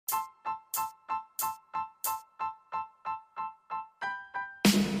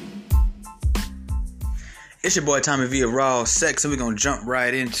It's your boy Tommy V of Raw Sex, and we're going to jump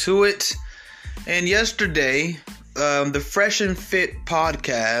right into it. And yesterday, the Fresh and Fit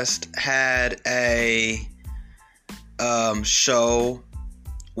podcast had a show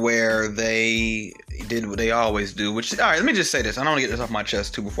where they did what they always do, which, all right, let me just say this. I don't want to get this off my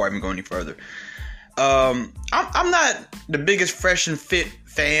chest, too, before I even go any further. I'm not the biggest Fresh and Fit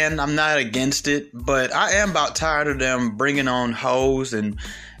fan. I'm not against it, but I am about tired of them bringing on hoes and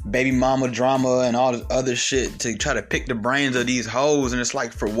baby mama drama and all this other shit to try to pick the brains of these hoes. And it's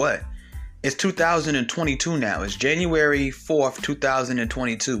like, for what? It's 2022 now. It's January 4th,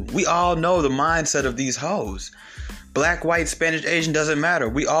 2022. We all know the mindset of these hoes. Black, white, Spanish, Asian, doesn't matter.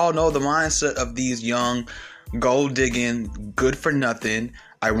 We all know the mindset of these young, gold-digging, good-for-nothing,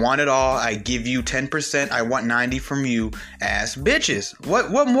 I want it all, I give you 10%, I want 90 from you, ass bitches.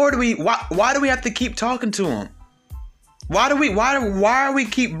 What more do we... Why do we have to keep talking to them? Why are we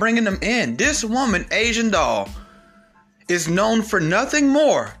keep bringing them in? This woman, Asian Doll, is known for nothing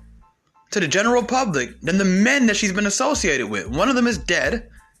more to the general public than the men that she's been associated with. One of them is dead.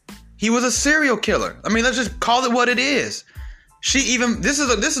 He was a serial killer. I mean, let's just call it what it is. This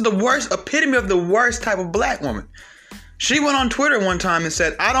is the worst epitome of the worst type of black woman. She went on Twitter one time and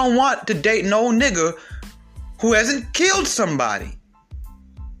said, I don't want to date no nigga who hasn't killed somebody.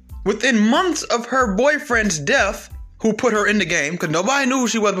 Within months of her boyfriend's death, who put her in the game, because nobody knew who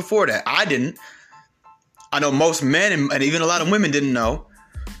she was before that. I didn't. I know most men and even a lot of women didn't know.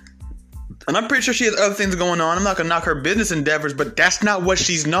 And I'm pretty sure she has other things going on. I'm not going to knock her business endeavors, but that's not what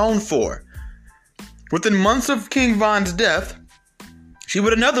she's known for. Within months of King Von's death, she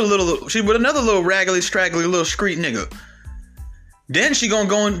with another little raggedy, straggly little street nigga. Then she gonna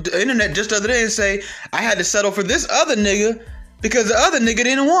go on the internet just the other day and say, I had to settle for this other nigga because the other nigga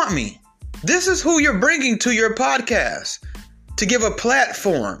didn't want me. This is who you're bringing to your podcast to give a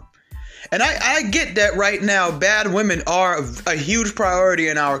platform. And I get that right now, bad women are a huge priority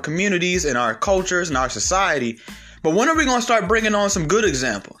in our communities, in our cultures, in our society. But when are we going to start bringing on some good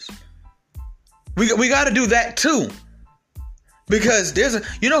examples? We got to do that too. Because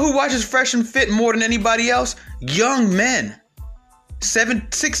you know who watches Fresh and Fit more than anybody else? Young men.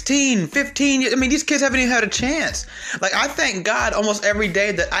 16, 15. I mean, these kids haven't even had a chance. Like, I thank God almost every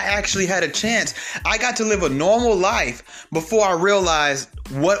day that I actually had a chance. I got to live a normal life before I realized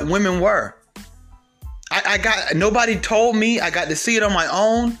what women were. Nobody told me. I got to see it on my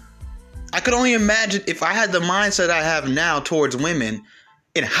own. I could only imagine if I had the mindset I have now towards women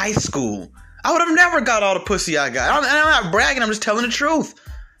in high school. I would have never got all the pussy I got. And I'm not bragging. I'm just telling the truth.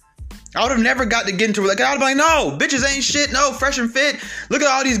 I would have never got to get into it. Like, I would be like, no, bitches ain't shit. No, Fresh and Fit. Look at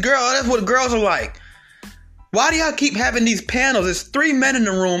all these girls. That's what girls are like. Why do y'all keep having these panels? There's 3 men in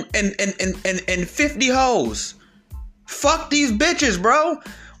the room and 50 hoes. Fuck these bitches, bro.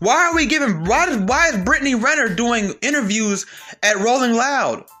 Why is Brittany Renner doing interviews at Rolling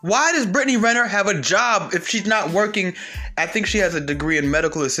Loud? Why does Brittany Renner have a job if she's not working? I think she has a degree in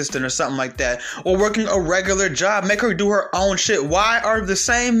medical assistant or something like that, or working a regular job. Make her do her own shit. Why are the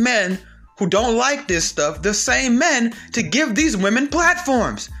same men who don't like this stuff the same men to give these women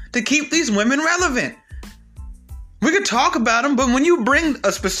platforms, to keep these women relevant? We could talk about them, but when you bring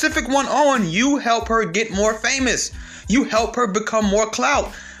a specific one on, you help her get more famous. You help her become more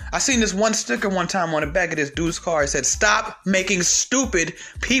clout. I seen this one sticker one time on the back of this dude's car. It said, stop making stupid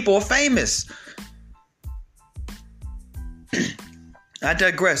people famous. I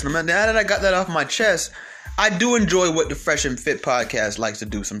digress. Now that I got that off my chest, I do enjoy what the Fresh and Fit podcast likes to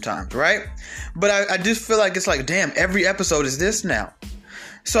do sometimes, right? But I just feel like it's like, damn, every episode is this now.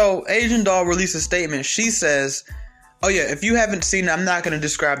 So Asian Doll released a statement. She says, oh yeah, if you haven't seen it, I'm not going to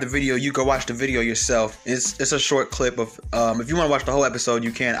describe the video. You go watch the video yourself. It's a short clip of, if you want to watch the whole episode,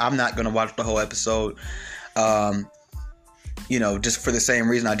 you can. I'm not going to watch the whole episode. Just for the same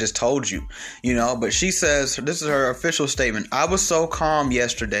reason I just told you, but she says, this is her official statement. I was so calm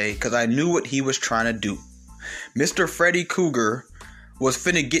yesterday because I knew what he was trying to do. Mr. Freddy Krueger was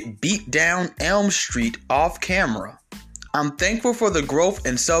finna get beat down Elm Street off camera. I'm thankful for the growth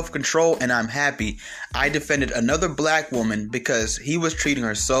and self-control, and I'm happy I defended another black woman because he was treating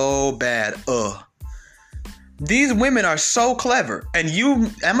her so bad. These women are so clever. And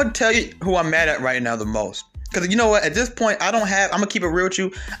I'm going to tell you who I'm mad at right now the most. Because you know what? At this point, I'm going to keep it real with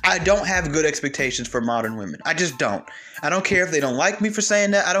you. I don't have good expectations for modern women. I just don't. I don't care if they don't like me for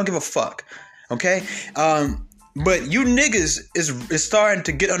saying that. I don't give a fuck. Okay? But you niggas is starting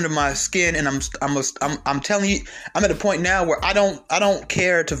to get under my skin, and I'm telling you, I'm at a point now where I don't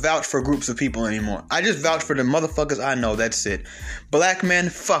care to vouch for groups of people anymore. I just vouch for the motherfuckers I know. That's it. Black men,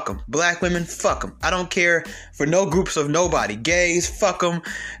 fuck them. Black women, fuck them. I don't care for no groups of nobody. Gays, fuck them.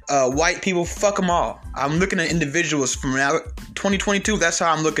 White people, fuck them all. I'm looking at individuals from now 2022. That's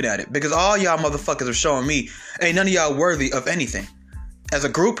how I'm looking at it, because all y'all motherfuckers are showing me ain't none of y'all worthy of anything. As a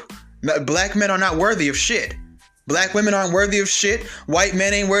group, black men are not worthy of shit. Black women aren't worthy of shit. White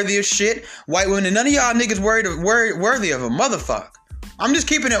men ain't worthy of shit. White women, and none of y'all niggas worthy of a motherfucker. I'm just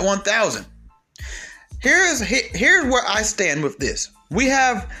keeping it 1,000. Here's where I stand with this. We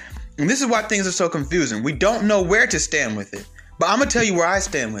have, and this is why things are so confusing. We don't know where to stand with it. But I'm going to tell you where I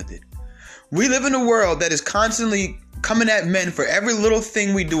stand with it. We live in a world that is constantly coming at men for every little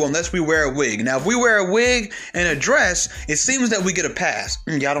thing we do unless we wear a wig. Now, if we wear a wig and a dress, it seems that we get a pass.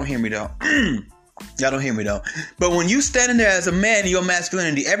 Y'all don't hear me though. Y'all don't hear me though. But when you standing there as a man in your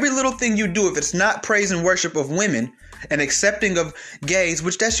masculinity, every little thing you do, if it's not praise and worship of women and accepting of gays,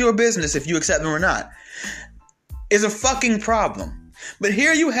 which that's your business if you accept them or not, is a fucking problem. But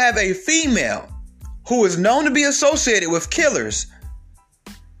here you have a female who is known to be associated with killers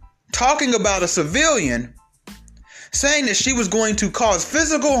talking about a civilian, saying that she was going to cause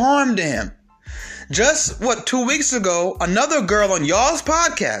physical harm to him. Just, 2 weeks ago, another girl on y'all's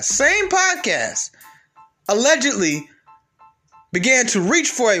podcast, same podcast, allegedly began to reach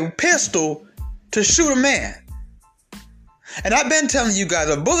for a pistol to shoot a man. And I've been telling you guys,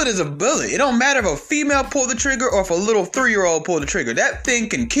 a bullet is a bullet. It don't matter if a female pulled the trigger or if a little 3-year-old pulled the trigger. That thing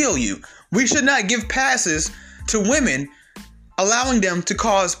can kill you. We should not give passes to women, allowing them to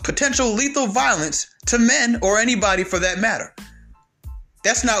cause potential lethal violence to men or anybody for that matter.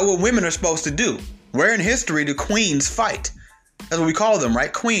 That's not what women are supposed to do. Where in history do queens fight? That's what we call them,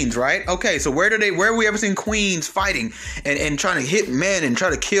 right? Queens, right? Okay, so where have we ever seen queens fighting and trying to hit men and try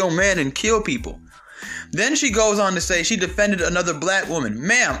to kill men and kill people? Then she goes on to say she defended another black woman.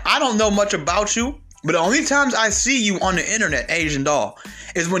 Ma'am, I don't know much about you, but the only times I see you on the internet, Asian doll,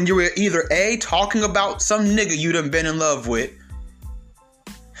 is when you were either A, talking about some nigga you done been in love with,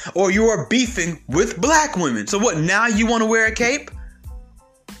 or you are beefing with black women. So what, now you want to wear a cape?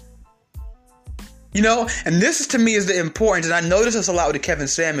 You know, and this is, to me, is the importance, and I notice this a lot with the Kevin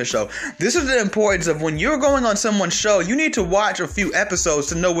Samuels show. This is the importance of when you're going on someone's show, you need to watch a few episodes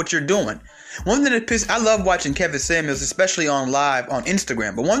to know what you're doing. One thing that I love watching Kevin Samuels, especially on live on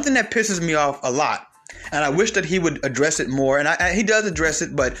Instagram, but one thing that pisses me off a lot, and I wish that he would address it more, and he does address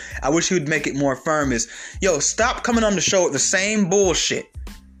it, but I wish he would make it more firm, is, stop coming on the show with the same bullshit.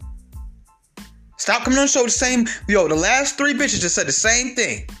 Stop coming on the show with the same, the last 3 bitches just said the same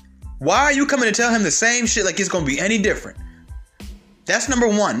thing. Why are you coming to tell him the same shit like it's going to be any different? That's number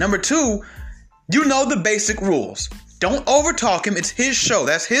 1. Number 2, you know the basic rules. Don't overtalk him. It's his show.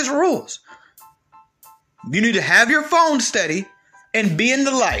 That's his rules. You need to have your phone steady and be in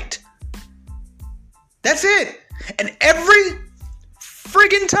the light. That's it. And every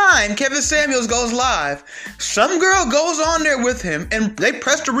friggin' time Kevin Samuels goes live, some girl goes on there with him and they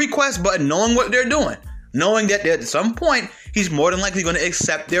press the request button knowing what they're doing. Knowing that at some point, he's more than likely going to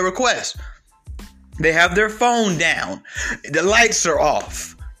accept their request. They have their phone down. The lights are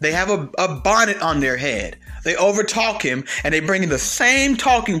off. They have a bonnet on their head. They overtalk him, and they bring in the same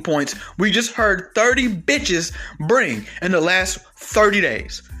talking points we just heard 30 bitches bring in the last 30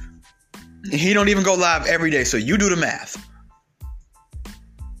 days. He don't even go live every day, so you do the math.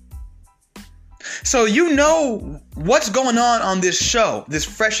 So you know what's going on this show,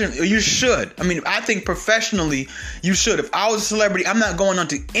 this you should. I mean, I think professionally you should. If I was a celebrity, I'm not going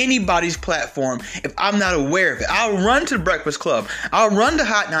onto anybody's platform if I'm not aware of it. I'll run to Breakfast Club. I'll run to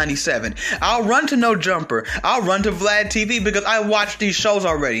Hot 97. I'll run to No Jumper. I'll run to Vlad TV because I watch these shows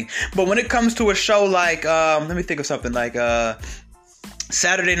already. But when it comes to a show like, let me think of something like,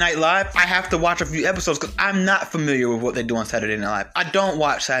 Saturday Night Live, I have to watch a few episodes because I'm not familiar with what they do on Saturday Night Live. I don't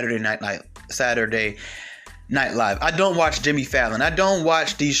watch Saturday Night Live. I don't watch Jimmy Fallon. I don't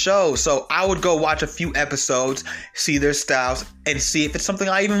watch these shows. So I would go watch a few episodes, see their styles, and see if it's something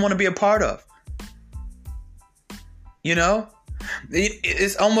I even want to be a part of. You know?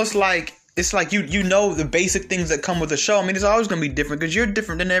 It's almost like, it's like you know the basic things that come with the show. I mean, it's always going to be different because you're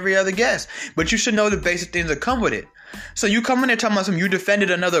different than every other guest. But you should know the basic things that come with it. So you come in there talking about something, you defended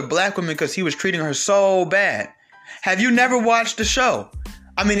another black woman because he was treating her so bad. Have you never watched the show?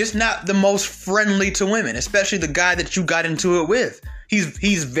 I mean, it's not the most friendly to women, especially the guy that you got into it with.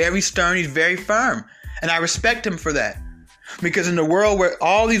 He's very stern, he's very firm. And I respect him for that. Because in the world where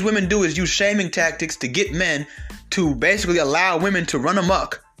all these women do is use shaming tactics to get men to basically allow women to run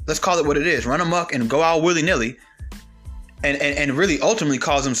amok, Let's call it what it is. Run amok and go out willy-nilly. And really ultimately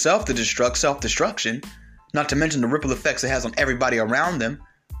cause himself to self-destruction. Not to mention the ripple effects it has on everybody around them.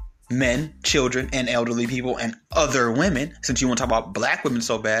 Men, children, and elderly people, and other women. Since you want to talk about black women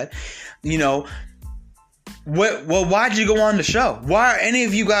so bad. You know, well, why'd you go on the show? Why are any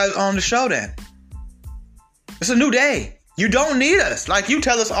of you guys on the show then? It's a new day. You don't need us. Like you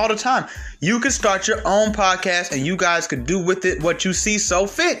tell us all the time. You can start your own podcast and you guys can do with it what you see so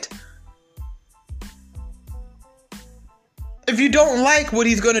fit. If you don't like what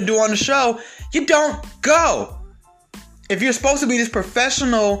he's going to do on the show, you don't go. If you're supposed to be this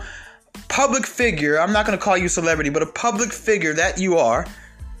professional public figure, I'm not going to call you celebrity, but a public figure that you are,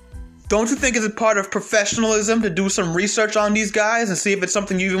 don't you think it's a part of professionalism to do some research on these guys and see if it's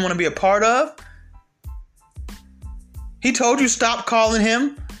something you even want to be a part of? He told you stop calling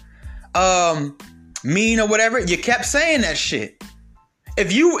him mean or whatever. You kept saying that shit. If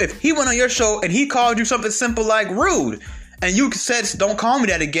he went on your show and he called you something simple like rude, and you said don't call me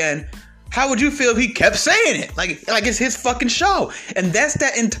that again, how would you feel if he kept saying it? Like it's his fucking show. And that's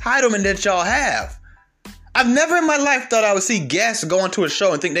that entitlement that y'all have. I've never in my life thought I would see guests go onto a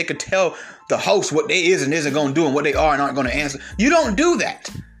show and think they could tell the host what they is and isn't going to do and what they are and aren't going to answer. You don't do that.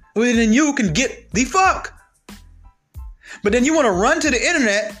 Well, then you can get the fuck. But then you want to run to the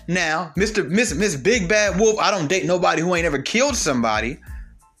internet now, Miss Big Bad Wolf. I don't date nobody who ain't ever killed somebody.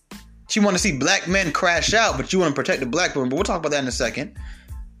 She want to see black men crash out, but you want to protect the black women. But we'll talk about that in a second.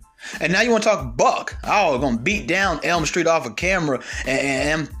 And now you want to talk buck. Oh, going to beat down Elm Street off of camera.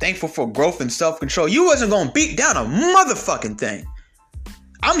 And I'm thankful for growth and self-control. You wasn't going to beat down a motherfucking thing.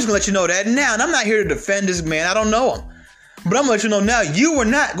 I'm just going to let you know that now. And I'm not here to defend this man. I don't know him. But I'm going to let you know now, you were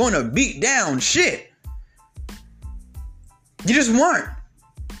not going to beat down shit. You just weren't.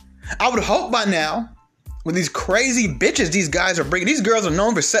 I would hope by now, with these crazy bitches these guys are bringing, these girls are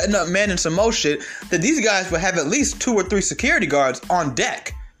known for setting up men and some more shit, that these guys would have at least 2 or 3 security guards on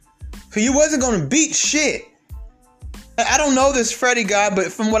deck. So you wasn't going to beat shit. I don't know this Freddie guy,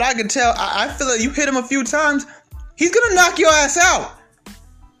 but from what I can tell, I feel like you hit him a few times, he's going to knock your ass out.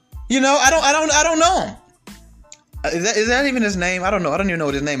 You know, I don't know him. Is that even his name? I don't know. I don't even know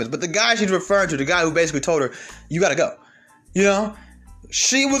what his name is. But the guy she's referring to, the guy who basically told her, you got to go. You know,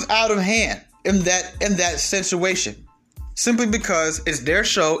 she was out of hand in that situation, simply because it's their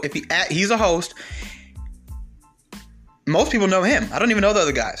show. If he's a host, most people know him. I don't even know the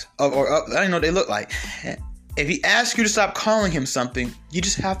other guys, or I don't even know what they look like. If he asks you to stop calling him something, you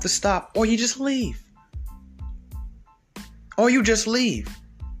just have to stop, or you just leave,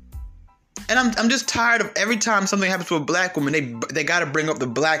 And I'm just tired of every time something happens to a black woman, they got to bring up the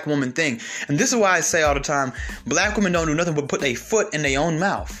black woman thing. And this is why I say all the time, black women don't do nothing but put their foot in their own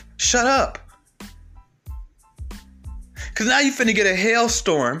mouth. Shut up. Because now you finna get a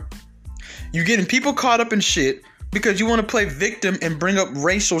hailstorm. You're getting people caught up in shit because you want to play victim and bring up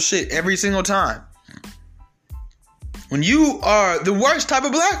racial shit every single time. When you are the worst type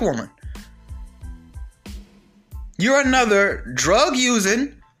of black woman. You're another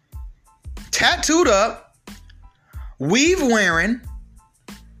drug-using, tattooed up, weave wearing,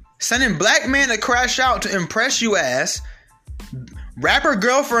 sending black men to crash out to impress you ass, rapper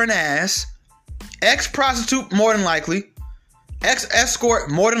girlfriend ass, ex-prostitute more than likely, ex-escort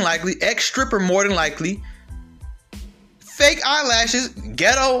more than likely, ex-stripper more than likely, fake eyelashes,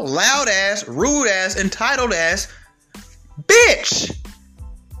 ghetto, loud ass, rude ass, entitled ass, bitch!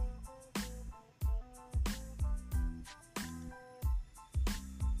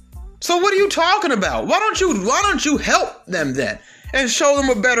 So what are you talking about? Why don't you help them then and show them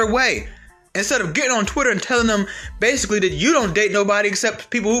a better way instead of getting on Twitter and telling them basically that you don't date nobody except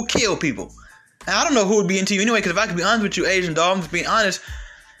people who kill people? And I don't know who would be into you anyway, because if I could be honest with you, Asian dog, I'm just being honest.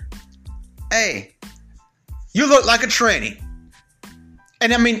 Hey, you look like a tranny.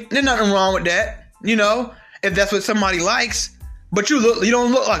 And I mean, there's nothing wrong with that, you know, if that's what somebody likes. But you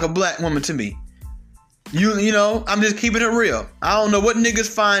don't look like a black woman to me. You know, I'm just keeping it real. I don't know what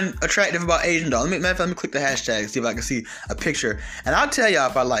niggas find attractive about Asian doll. Let me click the hashtag, see if I can see a picture. And I'll tell y'all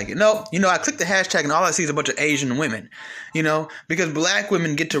if I like it. No, you know, I click the hashtag and all I see is a bunch of Asian women. You know, because black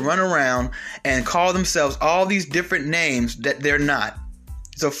women get to run around and call themselves all these different names that they're not.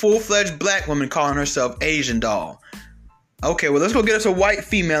 It's a full-fledged black woman calling herself Asian doll. Okay, well, let's go get us a white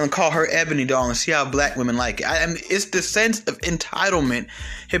female and call her Ebony doll and see how black women like it. I mean, it's the sense of entitlement,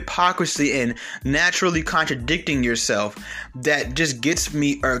 hypocrisy, and naturally contradicting yourself that just gets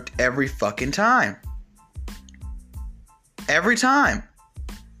me irked every fucking time. Every time.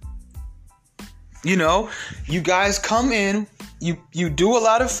 You know, you guys come in you do a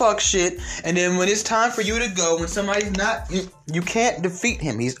lot of fuck shit, and then when it's time for you to go, when somebody's not, you can't defeat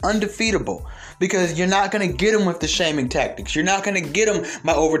him. He's undefeatable because you're not gonna get him with the shaming tactics. You're not gonna get him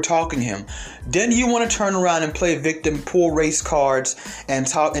by over talking him. Then you want to turn around and play victim, pull race cards, and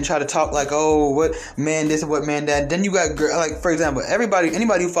talk and try to talk like, oh, what man this, what man that. Then you got like, for example, anybody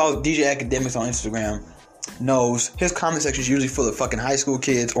who follows DJ Academics on Instagram knows his comment section is usually full of fucking high school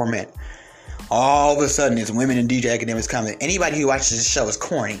kids or men. All of a sudden, it's women in DJ Academics comment. Anybody who watches this show is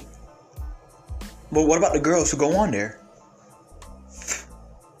corny. But what about the girls who go on there?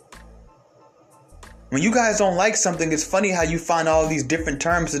 When you guys don't like something, it's funny how you find all these different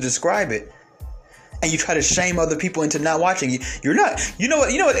terms to describe it, and you try to shame other people into not watching. You're not. You know what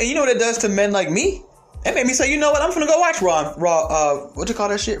it does to men like me? It made me say, you know what? I'm finna go watch Raw. What you call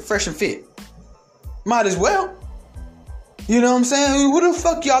that shit? Fresh and Fit. Might as well. You know what I'm saying? Who the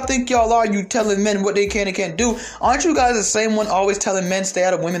fuck y'all think y'all are? You telling men what they can and can't do? Aren't you guys the same one always telling men stay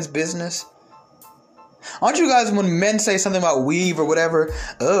out of women's business? Aren't you guys, when men say something about weave or whatever,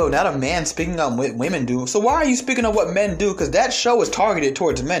 oh, not a man speaking on what women do? So why are you speaking on what men do? Because that show is targeted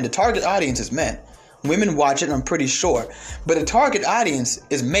towards men. The target audience is men. Women watch it, I'm pretty sure. But the target audience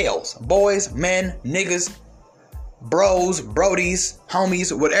is males. Boys, men, niggas, bros, brodies,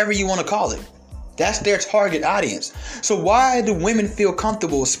 homies, whatever you want to call it. That's their target audience. So why do women feel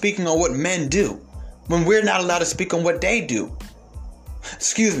comfortable speaking on what men do when we're not allowed to speak on what they do?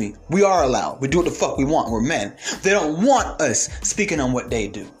 Excuse me, we are allowed. We do what the fuck we want. We're men. They don't want us speaking on what they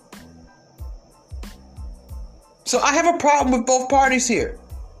do. So I have a problem with both parties here.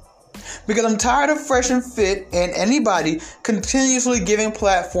 Because I'm tired of Fresh and Fit and anybody continuously giving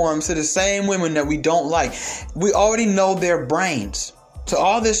platforms to the same women that we don't like. We already know their brains. So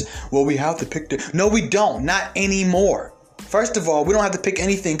all this, well, we have to pick no, we don't. Not anymore. First of all, we don't have to pick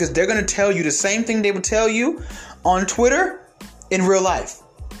anything because they're going to tell you the same thing they would tell you on Twitter in real life.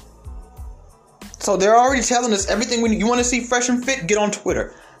 So they're already telling us everything. When you want to see Fresh and Fit, get on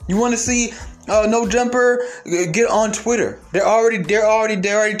Twitter. You want to see No Jumper, get on Twitter. They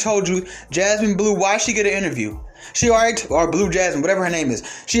already told you Jasmine Blue, why she get an interview? She already, or Blue Jasmine, whatever her name is.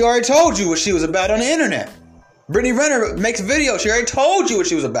 She already told you what she was about on the internet. Brittany Renner makes videos. She already told you what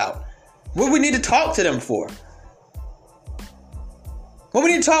she was about. What do we need to talk to them for? What do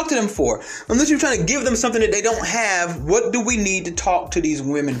we need to talk to them for? Unless you're trying to give them something that they don't have, what do we need to talk to these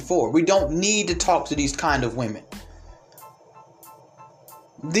women for? We don't need to talk to these kind of women.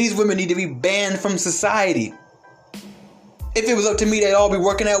 These women need to be banned from society. If it was up to me, they'd all be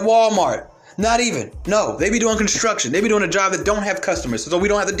working at Walmart. Not even. No, they be doing construction. They be doing a job that don't have customers, so we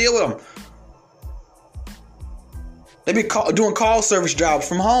don't have to deal with them. They be doing call service jobs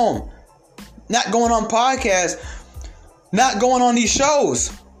from home. Not going on podcasts. Not going on these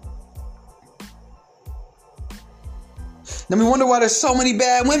shows. Then we wonder why there's so many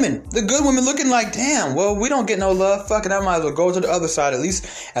bad women. The good women looking like, damn, well, we don't get no love. Fuck it, I might as well go to the other side. At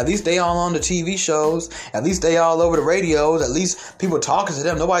least they all on the TV shows. At least they all over the radios. At least people talking to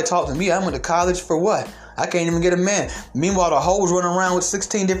them. Nobody talked to me. I went to college for what? I can't even get a man. Meanwhile, the hoes running around with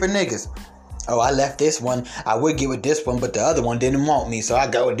 16 different niggas. Oh, I left this one. I would get with this one, but the other one didn't want me, so I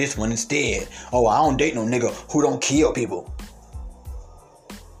got with this one instead. Oh, I don't date no nigga who don't kill people.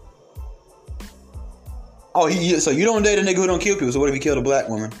 Oh, so you don't date a nigga who don't kill people, so what if he killed a black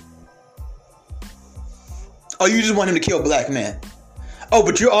woman? Oh, you just want him to kill black men. Oh,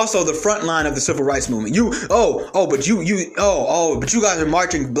 but you're also the front line of the civil rights movement. But you guys are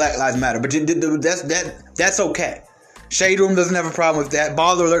marching Black Lives Matter, but that's okay. Shade Room doesn't have a problem with that.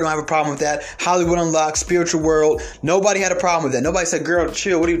 Baller Alert don't have a problem with that. Hollywood Unlocked, Spiritual World, nobody had a problem with that. Nobody said, girl,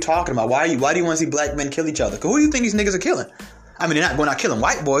 chill, what are you talking about? Why do you want to see black men kill each other? Who do you think these niggas are killing? I mean, they're not going out killing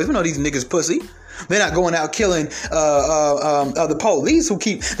white boys. We know these niggas pussy. They're not going out killing the police who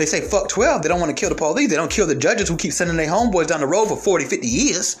they say fuck 12. They don't want to kill the police. They don't kill the judges who keep sending their homeboys down the road for 40, 50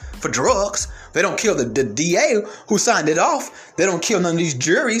 years for drugs. They don't kill the DA who signed it off. They don't kill none of these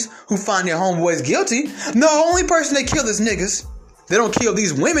juries who find their homeboys guilty. No, only person they kill is niggas. They don't kill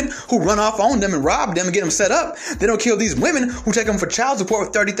these women who run off on them and rob them and get them set up. They don't kill these women who take them for child support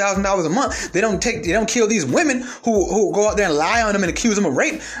with $30,000 a month. They don't kill these women who go out there and lie on them and accuse them of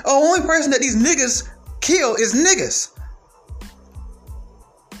rape. The only person that these niggas kill is niggas.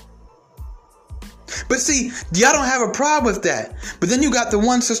 But see, y'all don't have a problem with that. But then you got the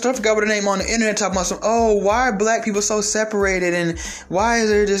one sister, I forgot what her name, on the internet talking about why are black people so separated and why is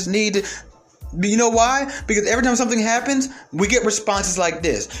there this need to... You know why? Because every time something happens, we get responses like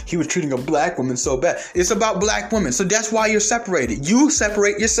this. He was treating a black woman so bad. It's about black women. So that's why you're separated. You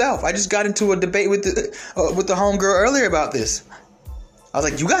separate yourself. I just got into a debate with the homegirl earlier about this. I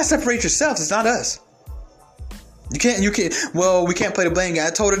was like, you guys separate yourselves. It's not us. You can't. Well, we can't play the blame game. I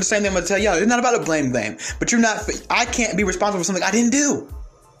told her the same thing I'm going to tell y'all. It's not about the blame game. But I can't be responsible for something I didn't do.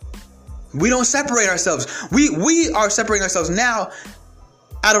 We don't separate ourselves. We are separating ourselves now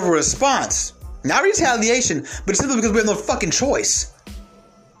out of a response. Not retaliation, but simply because we have no fucking choice.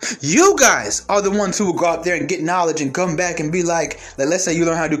 You guys are the ones who will go out there and get knowledge and come back and be like, let's say you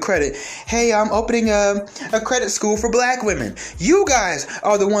learn how to do credit. Hey, I'm opening a credit school for black women. You guys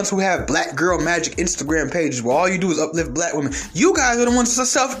are the ones who have Black Girl Magic Instagram pages where all you do is uplift black women. You guys are the ones who are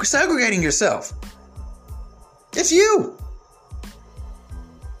self-segregating yourself. It's you.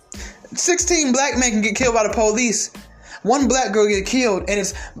 16 black men can get killed by the police. One black girl get killed and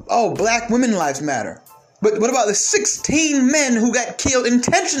it's, black women lives matter. But what about the 16 men who got killed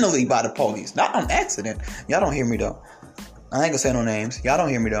intentionally by the police? Not on accident. Y'all don't hear me though. I ain't gonna say no names. Y'all don't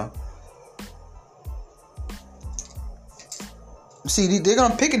hear me though. See, they're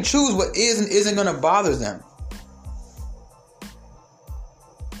gonna pick and choose what is and isn't gonna bother them.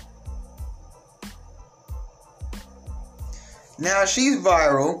 Now she's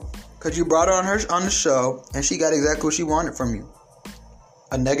viral because you brought her on the show and she got exactly what she wanted from you.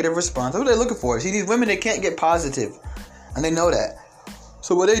 A negative response. That's what they're looking for. See, these women, they can't get positive. And they know that.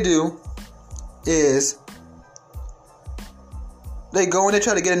 So what they do is they go and they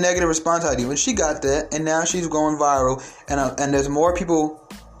try to get a negative response out of you. And she got that. And now she's going viral. And there's more people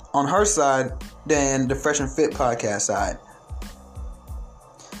on her side than the Fresh and Fit podcast side.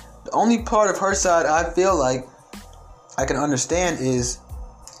 The only part of her side I feel like I can understand is...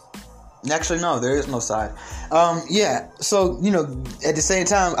 Actually, no, there is no side. So, at the same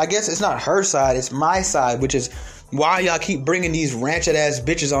time, I guess it's not her side, it's my side, which is why y'all keep bringing these ratchet-ass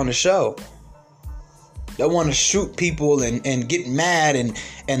bitches on the show. They want to shoot people and get mad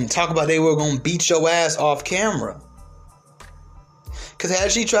and talk about they were going to beat your ass off camera. Because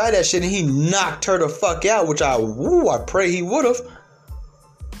had she tried that shit and he knocked her the fuck out, which I pray he would have,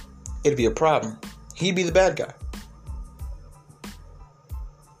 it'd be a problem. He'd be the bad guy.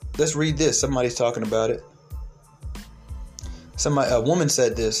 Let's read this. Somebody's talking about it. A woman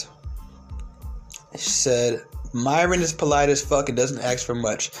said this. She said, Myron is polite as fuck and doesn't ask for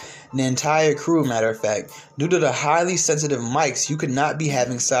much. The entire crew, matter of fact. Due to the highly sensitive mics, you could not be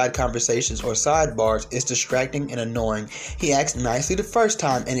having side conversations or sidebars. It's distracting and annoying. He asked nicely the first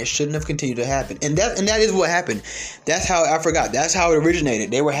time, and it shouldn't have continued to happen. And that is what happened. That's how it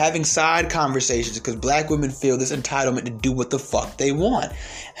originated. They were having side conversations because black women feel this entitlement to do what the fuck they want.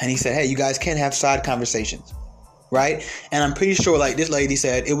 And he said, hey, you guys can't have side conversations. Right? And I'm pretty sure, like this lady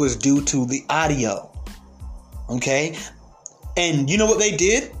said, it was due to the audio. Okay? And you know what they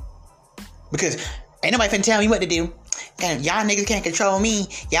did? Because ain't nobody finna tell me what to do. And y'all niggas can't control me.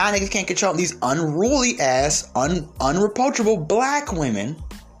 Y'all niggas can't control these unruly ass, unreproachable black women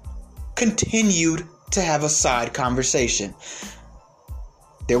continued to have a side conversation.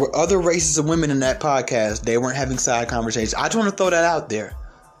 There were other races of women in that podcast. They weren't having side conversations. I just want to throw that out there.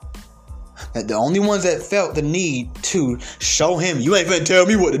 That the only ones that felt the need to show him, you ain't finna tell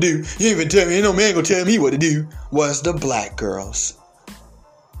me what to do. You ain't finna tell me, ain't no man gonna tell me what to do, was the black girls.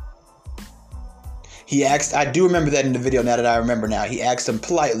 He asked, I do remember that in the video now that I remember now. He asked them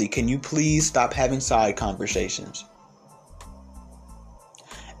politely, can you please stop having side conversations?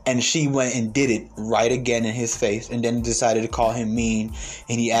 And she went and did it right again in his face and then decided to call him mean.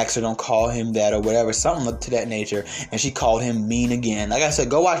 And he asked her, don't call him that or whatever, something to that nature. And she called him mean again. Like I said,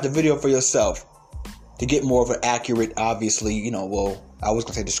 go watch the video for yourself to get more of an accurate, obviously, I was going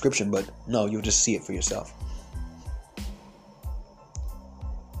to say description, but no, you'll just see it for yourself.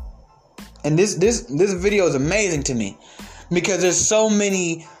 And this video is amazing to me because there's so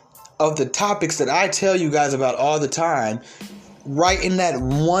many of the topics that I tell you guys about all the time right in that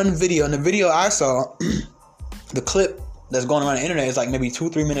one video. In the video I saw, the clip that's going around the internet is like maybe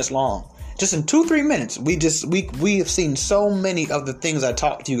 2-3 minutes long. Just in 2-3 minutes, we have seen so many of the things I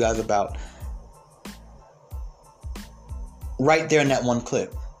talked to you guys about right there in that one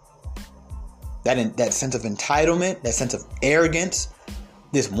clip. That sense of entitlement, that sense of arrogance,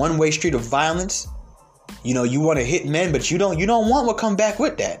 this one-way street of violence. You want to hit men, but you don't want what come back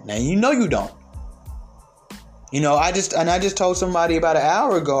with that. Now you don't. I just told somebody about an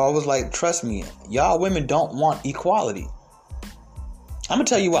hour ago, I was like, trust me, y'all women don't want equality. I'm gonna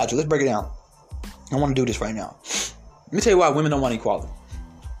tell you why. Let's break it down. I want to do this right now. Let me tell you why women don't want equality.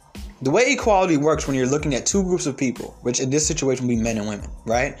 The way equality works when you're looking at two groups of people, which in this situation would be men and women,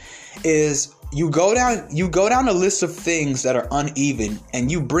 right? Is you go down a list of things that are uneven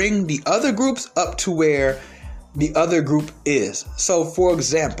and you bring the other groups up to where the other group is. So for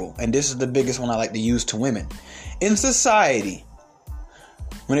example, and this is the biggest one I like to use to women, in society,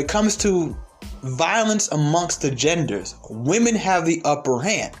 when it comes to violence amongst the genders, women have the upper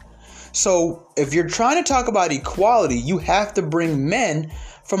hand. So if you're trying to talk about equality, you have to bring men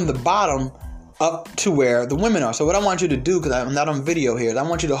from the bottom up to where the women are. So what I want you to do, because I'm not on video here, is I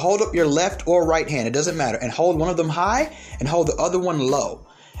want you to hold up your left or right hand, it doesn't matter, and hold one of them high and hold the other one low.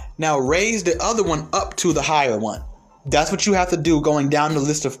 Now raise the other one up to the higher one. That's what you have to do going down the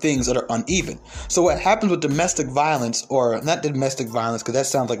list of things that are uneven. So what happens with domestic violence, or not domestic violence because that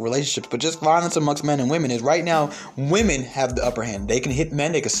sounds like relationships, but just violence amongst men and women, is right now women have the upper hand. They can hit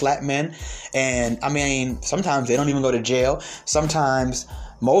men, they can slap men, and I mean sometimes they don't even go to jail. Sometimes,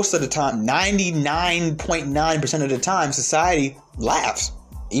 most of the time, 99.9% of the time, society laughs,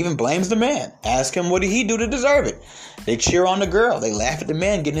 even blames the man. Ask him what did he do to deserve it. They cheer on the girl. They laugh at the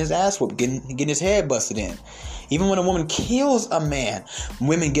man getting his ass whooped, getting his head busted in. Even when a woman kills a man,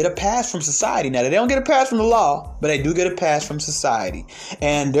 women get a pass from society. Now, they don't get a pass from the law, but they do get a pass from society.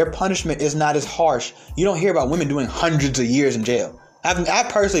 And their punishment is not as harsh. You don't hear about women doing hundreds of years in jail. I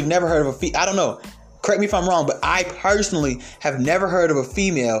personally have never heard of I don't know. Correct me if I'm wrong, but I personally have never heard of a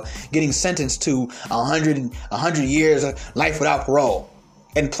female getting sentenced to 100 years of life without parole.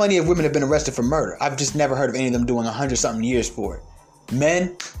 And plenty of women have been arrested for murder. I've just never heard of any of them doing 100-something years for it.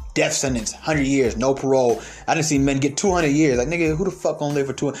 Men, death sentence, 100 years, no parole. I didn't see men get 200 years. Like, nigga, who the fuck gonna live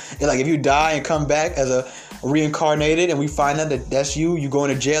for 200? Like, if you die and come back as a reincarnated and we find out that that's you, you go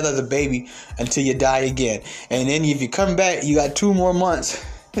into jail as a baby until you die again. And then if you come back, you got 2 more months.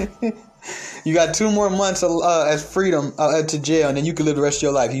 You got 2 more months as freedom to jail, and then you can live the rest of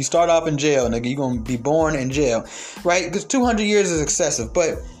your life. You start off in jail, nigga. You're going to be born in jail, right? Because 200 years is excessive,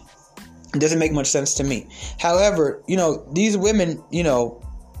 but it doesn't make much sense to me. However, these women,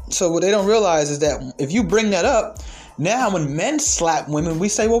 so what they don't realize is that if you bring that up, now when men slap women, we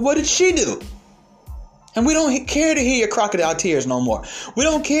say, well, what did she do? And we don't care to hear your crocodile tears no more. We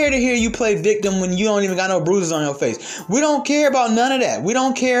don't care to hear you play victim when you don't even got no bruises on your face. We don't care about none of that. We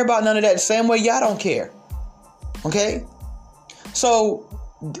don't care about none of that the same way y'all don't care. Okay? So,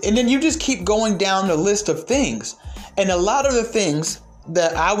 and then you just keep going down the list of things. And a lot of the things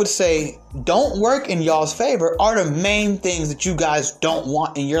that I would say don't work in y'all's favor are the main things that you guys don't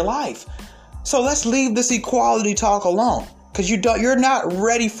want in your life. So let's leave this equality talk alone. Because you're not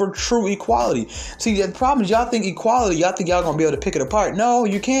ready for true equality. See, the problem is y'all think equality, y'all think y'all going to be able to pick it apart. No,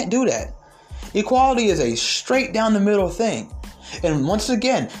 you can't do that. Equality is a straight down the middle thing. And once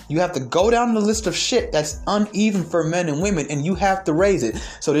again, you have to go down the list of shit that's uneven for men and women, and you have to raise it.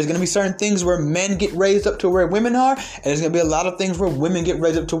 So there's going to be certain things where men get raised up to where women are, and there's going to be a lot of things where women get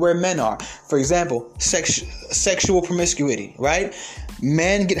raised up to where men are. For example, sexual promiscuity, right?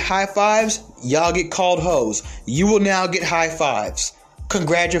 Men get high fives, y'all get called hoes. You will now get high fives.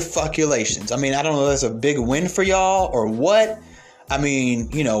 Congratulations. I mean, I don't know if that's a big win for y'all or what. I mean,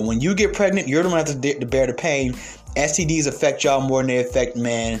 when you get pregnant, you're the one that has to bear the pain. STDs affect y'all more than they affect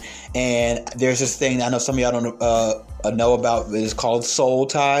men. And there's this thing I know some of y'all don't know about. It's called soul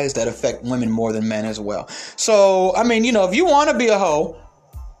ties that affect women more than men as well. So, I mean, if you want to be a hoe,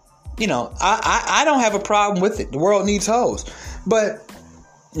 I don't have a problem with it. The world needs hoes. But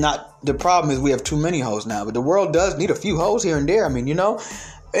the problem is we have too many hoes now. But the world does need a few hoes here and there. I mean,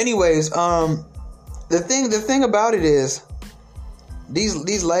 Anyways, the thing about it is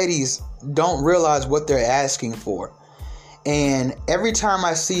these ladies don't realize what they're asking for. And every time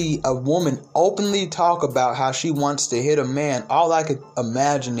I see a woman openly talk about how she wants to hit a man, all I could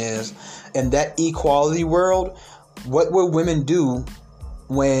imagine is, in that equality world, what would women do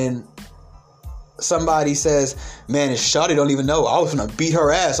when somebody says, man, this shawty don't even know I was gonna beat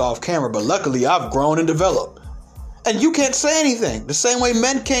her ass off camera, but luckily I've grown and developed. And you can't say anything. The same way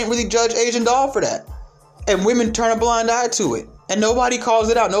men can't really judge Asian doll for that. And women turn a blind eye to it. And nobody calls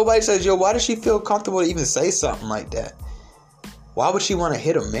it out. Nobody says, yo, why does she feel comfortable to even say something like that? Why would she want to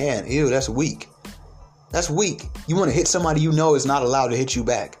hit a man? Ew, that's weak. That's weak. You want to hit somebody you know is not allowed to hit you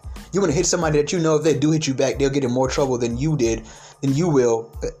back. You want to hit somebody that you know if they do hit you back, they'll get in more trouble than you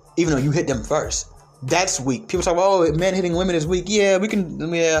will, even though you hit them first. That's weak. People talk about, oh, men hitting women is weak. Yeah, but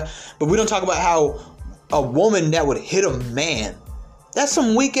we don't talk about how a woman that would hit a man, that's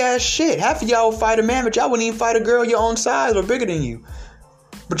some weak ass shit. Half of y'all will fight a man, but y'all wouldn't even fight a girl your own size or bigger than you.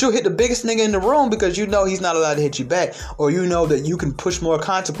 But you'll hit the biggest nigga in the room because you know he's not allowed to hit you back. Or you know that you can push more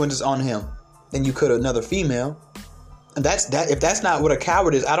consequences on him than you could another female. And that's that. If that's not what a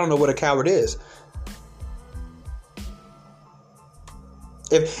coward is, I don't know what a coward is.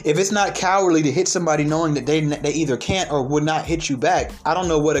 If it's not cowardly to hit somebody knowing that they either can't or would not hit you back, I don't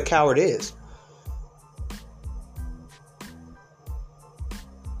know what a coward is.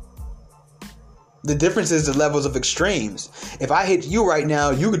 The difference is the levels of extremes. If I hit you right now,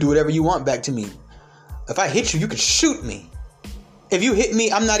 you could do whatever you want back to me. If I hit you, you could shoot me. If you hit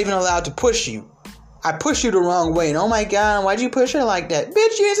me, I'm not even allowed to push you. I push you the wrong way, and oh my god, why'd you push her like that?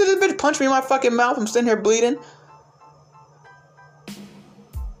 Bitch, you answered this bitch, punch me in my fucking mouth. I'm sitting here bleeding.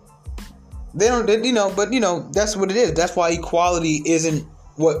 They don't, but that's what it is. That's why equality isn't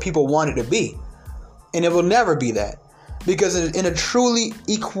what people want it to be. And it will never be that. Because in a truly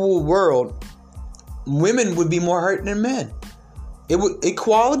equal world, women would be more hurt than men.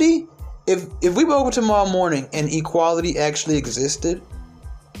 Equality, if we woke up tomorrow morning and equality actually existed,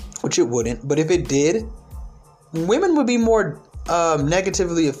 which it wouldn't, but if it did, women would be more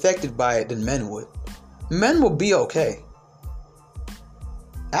negatively affected by it than men would. Men will be okay.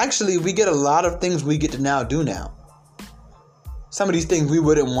 Actually, we get a lot of things we get to now do now. Some of these things we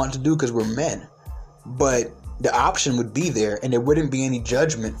wouldn't want to do because we're men. But the option would be there and there wouldn't be any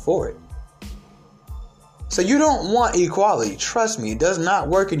judgment for it. So you don't want equality. Trust me, it does not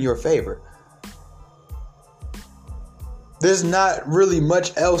work in your favor. There's not really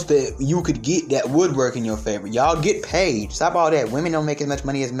much else that you could get that would work in your favor. Y'all get paid. Stop all that. Women don't make as much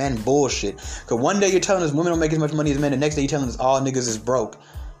money as men bullshit. Because one day you're telling us women don't make as much money as men. The next day you're telling us all niggas is broke.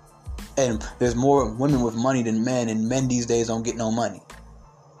 And there's more women with money than men. And men these days don't get no money.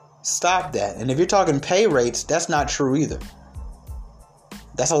 Stop that. And if you're talking pay rates, that's not true either.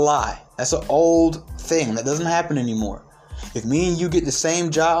 That's a lie. That's an old thing. That doesn't happen anymore. If me and you get the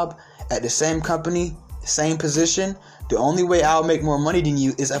same job at the same company, same position, the only way I'll make more money than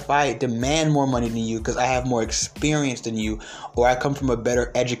you is if I demand more money than you because I have more experience than you or I come from a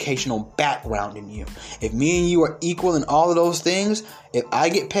better educational background than you. If me and you are equal in all of those things, if I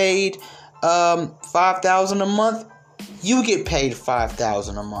get paid $5,000 a month, you get paid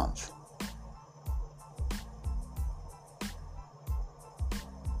 $5,000 a month.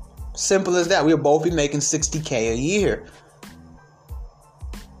 Simple as that. We'll both be making $60K a year.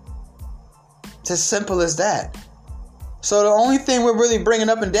 It's as simple as that. So the only thing we're really bringing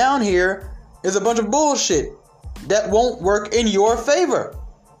up and down here is a bunch of bullshit that won't work in your favor.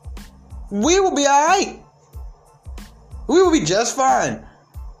 We will be alright. We will be just fine.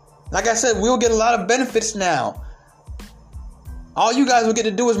 Like I said, we'll get a lot of benefits now. All you guys will get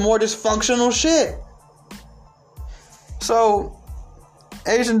to do is more dysfunctional shit. So,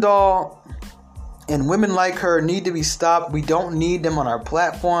 Asian Doll and women like her need to be stopped. We don't need them on our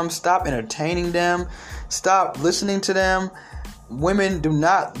platform. Stop entertaining them. Stop listening to them. Women do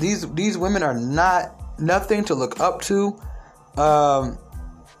not. These women are not nothing to look up to.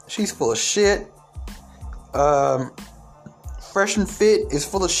 She's full of shit. Fresh and Fit is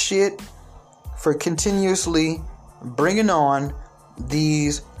full of shit for continuously bringing on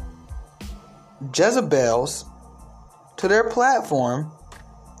these Jezebels to their platform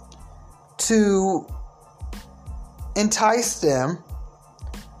to entice them.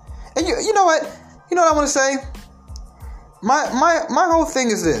 And you know what? You know what I want to say? My whole thing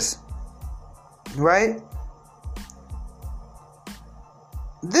is this, right?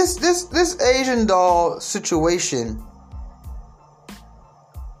 This Asian Doll situation.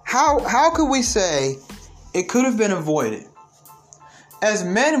 How could we say it could have been avoided? As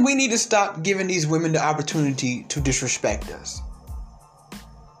men, we need to stop giving these women the opportunity to disrespect us.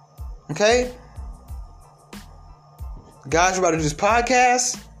 Okay? Guys, we're about to do this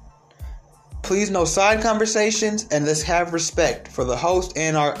podcast. Please, no side conversations, and let's have respect for the host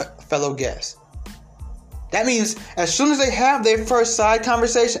and our fellow guests. That means as soon as they have their first side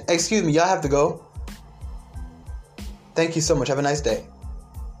conversation, excuse me, y'all have to go. Thank you so much. Have a nice day.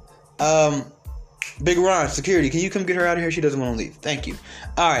 Big Ron, security, can you come get her out of here? She doesn't want to leave. Thank you.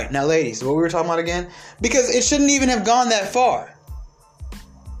 All right, now ladies, what we were talking about again? Because it shouldn't even have gone that far.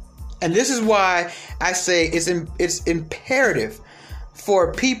 And this is why I say it's imperative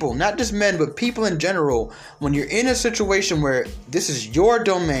for people, not just men, but people in general, when you're in a situation where this is your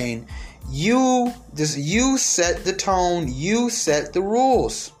domain, you set the tone, you set the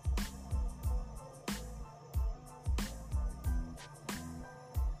rules.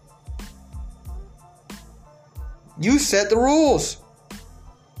 You set the rules.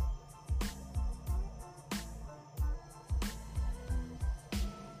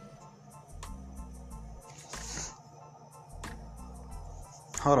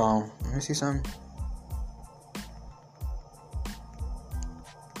 Hold on. Let me see something.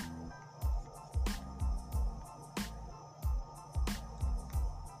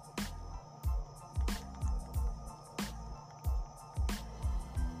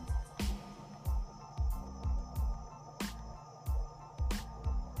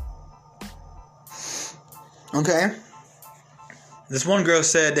 Okay. This one girl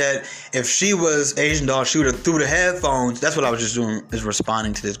said that if she was Asian doll, she would have threw the headphones. That's what I was just doing, is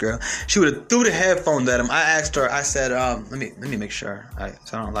responding to this girl. She would have threw the headphones at him. I asked her, I said, let me make sure,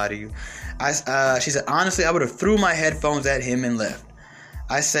 so I don't lie to you. She said, honestly, I would have threw my headphones at him and left.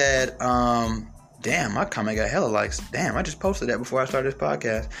 I said, damn, my comment got hella likes. Damn, I just posted that before I started this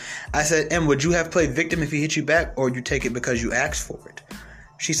podcast. I said, and would you have played victim if he hit you back, or you take it because you asked for it?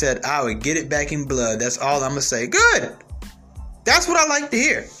 She said, I would get it back in blood. That's all I'm going to say. Good. That's what I like to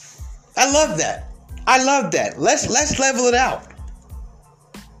hear. I love that. I love that. Let's level it out.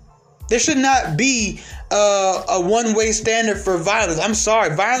 There should not be a one-way standard for violence. I'm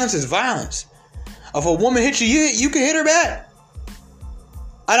sorry. Violence is violence. If a woman hits you, you can hit her back.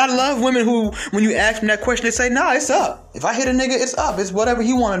 And I love women who, when you ask them that question, they say, nah, it's up. If I hit a nigga, it's up. It's whatever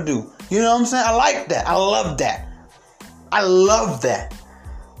he want to do. You know what I'm saying? I like that. I love that. I love that.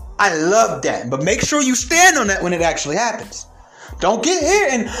 I love that. But make sure you stand on that when it actually happens. Don't get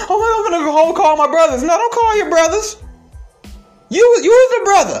hit and, oh my God, I'm going to go home and call my brothers. No, don't call your brothers. You was the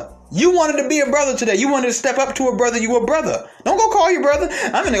brother. You wanted to be a brother today. You wanted to step up to a brother. You a brother. Don't go call your brother.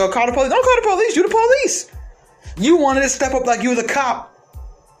 I'm going to go call the police. Don't call the police. You the police. You wanted to step up like you was a cop.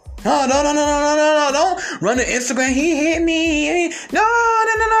 No. Don't run to Instagram. He hit me. No.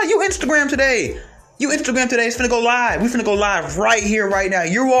 You Instagram today. It's finna go live. We finna go live right here, right now.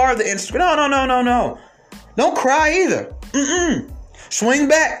 You are the Instagram. No. Don't cry either. Swing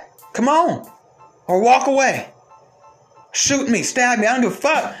back. Come on. Or walk away. Shoot me. Stab me. I don't give a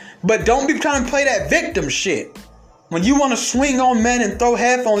fuck. But don't be trying to play that victim shit. When you want to swing on men and throw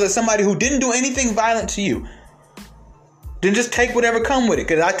headphones at somebody who didn't do anything violent to you, then just take whatever come with it.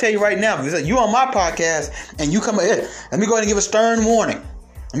 Because I tell you right now, if you on my podcast and you come ahead, let me go ahead and give a stern warning.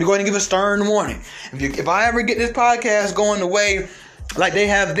 If I ever get this podcast going the way like they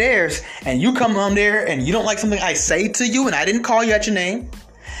have theirs, and you come on there and you don't like something I say to you, and I didn't call you at your name,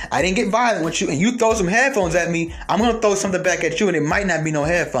 I didn't get violent with you, and you throw some headphones at me, I'm going to throw something back at you, and it might not be no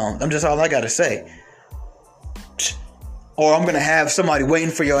headphones. I'm just all I got to say. Or I'm going to have somebody waiting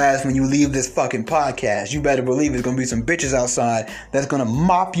for your ass when you leave this fucking podcast. You better believe there's going to be some bitches outside that's going to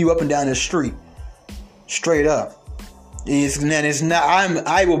mop you up and down the street. Straight up.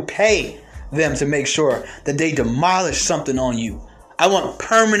 I will pay them to make sure that they demolish something on you. I want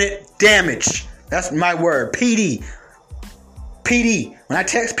permanent damage. That's my word. PD. When I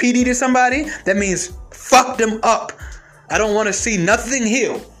text PD to somebody, that means fuck them up. I don't want to see nothing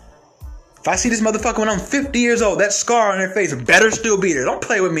heal. If I see this motherfucker when I'm 50 years old, that scar on their face better still be there. Don't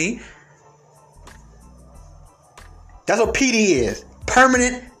play with me. That's what PD is.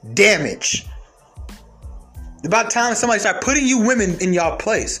 Permanent damage. It's about time somebody start putting you women in y'all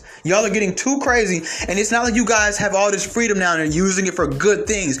place. Y'all are getting too crazy. And it's not like you guys have all this freedom now and you're using it for good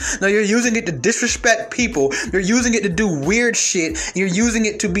things. No, you're using it to disrespect people. You're using it to do weird shit. You're using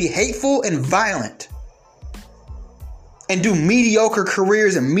it to be hateful and violent. And do mediocre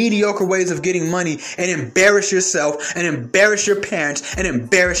careers and mediocre ways of getting money and embarrass yourself and embarrass your parents and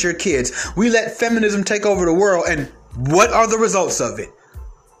embarrass your kids. We let feminism take over the world, and what are the results of it?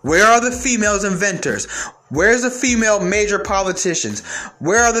 Where are the females inventors? Where's the female major politicians?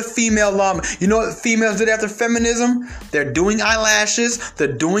 Where are the female lawmen? You know what females did after feminism? They're doing eyelashes.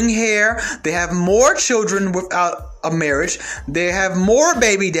 They're doing hair. They have more children without a marriage. They have more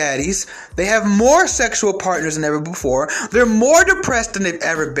baby daddies. They have more sexual partners than ever before. They're more depressed than they've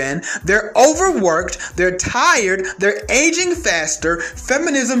ever been. They're overworked. They're tired. They're aging faster.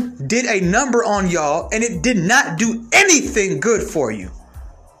 Feminism did a number on y'all, and it did not do anything good for you.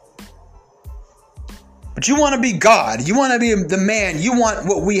 But you want to be God. You want to be the man. You want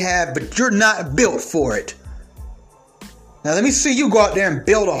what we have, but you're not built for it. Now let me see you go out there and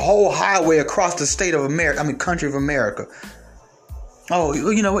build a whole highway across the state of America. Country of America. Oh,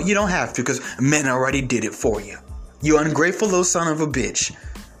 you know what? You don't have to, because men already did it for you. You ungrateful little son of a bitch.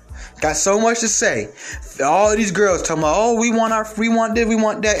 Got so much to say. All of these girls talking about, oh, we want this, we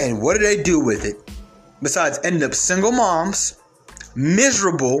want that. And what do they do with it? Besides ending up single moms,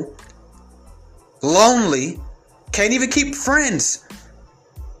 miserable, lonely, can't even keep friends.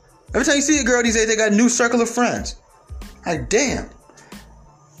 Every time you see a girl these days, they got a new circle of friends. Like, damn.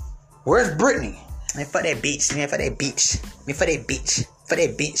 Where's Brittany? Man, fuck that bitch. Man, fuck that bitch. Man, fuck that bitch. Fuck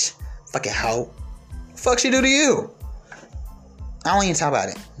that bitch. Fucking hoe. Fuck she do to you? I don't even talk about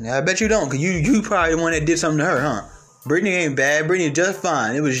it. Now, I bet you don't, because you probably the one that did something to her, huh? Brittany ain't bad. Brittany is just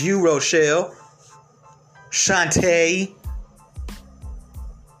fine. It was you, Rochelle. Shantae.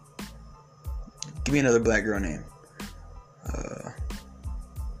 Give me another black girl name.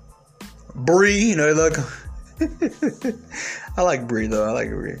 Bree. You know, look. I like Bree, though. I like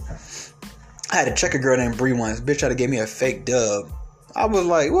Bree. I had to check a girl named Bree once. Bitch tried to give me a fake dub. I was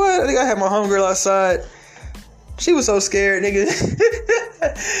like, what? I think I had my homegirl outside. She was so scared, nigga.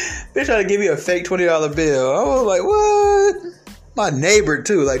 Bitch tried to give me a fake $20 bill. I was like, what? My neighbor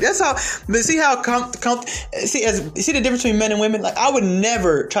too. Like, that's how. But see how see the difference between men and women. Like, I would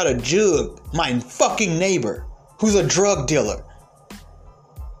never try to jug my fucking neighbor who's a drug dealer.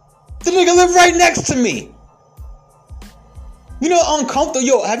 The nigga live right next to me. You know, uncomfortable.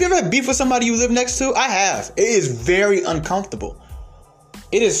 Yo, have you ever had beef with somebody you live next to? I have. It is very uncomfortable.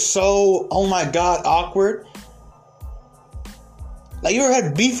 It is so, oh my God, awkward. Like, you ever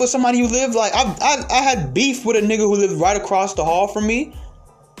had beef with somebody you live? Like, I had beef with a nigga who lived right across the hall from me.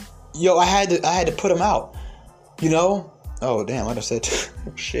 Yo, I had to put him out. You know? Oh damn, I just said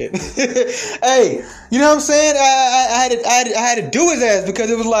shit. Hey, you know what I'm saying? I had to do his ass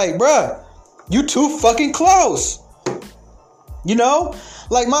because it was like, bruh, you too fucking close. You know?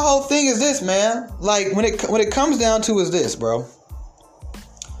 Like, my whole thing is this, man. Like, when it comes down to is this, bro.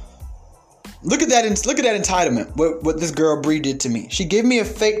 Look at that entitlement. What this girl Bree did to me. She gave me a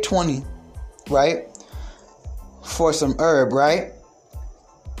fake 20, right? For some herb, right?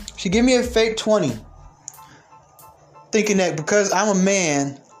 She gave me a fake 20. Thinking that because I'm a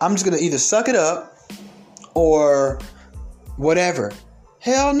man, I'm just gonna either suck it up or whatever.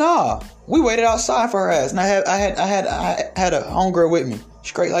 Hell no. We waited outside for her ass, and I had a homegirl with me,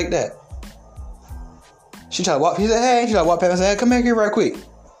 straight like that. She tried to walk. He said, "Hey." She tried to walk past. I said, "Come back here right quick."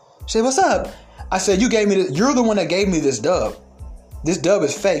 She said, "What's up?" I said, "You gave me this. You're the one that gave me this dub. This dub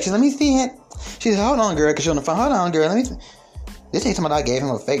is fake." She said, "Let me see it." She said, "Hold on, girl," because she's on the phone. "Hold on, girl. Let me see." This ain't somebody I gave him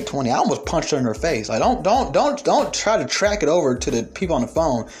a fake 20. I almost punched her in her face. Like, don't try to track it over to the people on the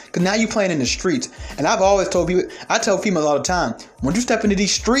phone, because now you playing in the streets. And I've always told people, I tell females all the time, when you step into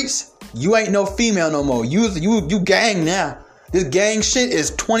these streets, you ain't no female no more. You gang now. This gang shit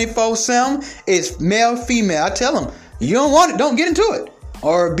is 24/7. It's male, female. I tell them, you don't want it, don't get into it,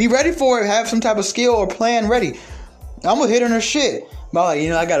 or be ready for it. Have some type of skill or plan ready. I'm gonna hit on her shit. But like,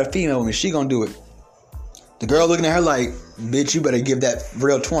 I got a female with me. She gonna do it. The girl looking at her like, bitch, you better give that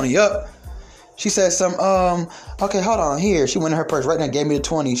real 20 up. She said okay, hold on, here. She went in her purse right now, gave me the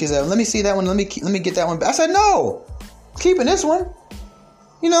 20. She said, let me see that one. Let me get that one. I said, no, keeping this one.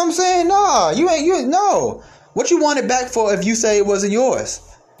 You know what I'm saying? No, no. What you want it back for if you say it wasn't yours?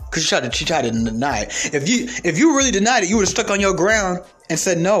 Because she tried to deny it. If you really denied it, you would have stuck on your ground and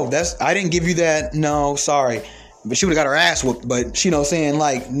said, no, I didn't give you that. No, sorry. But she would have got her ass whooped. But she, saying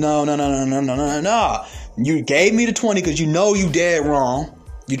like, no. You gave me the 20 because you know you dead wrong.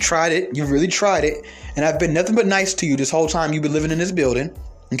 You tried it. You really tried it. And I've been nothing but nice to you this whole time you've been living in this building.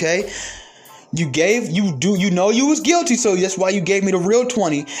 Okay? You know you was guilty, so that's why you gave me the real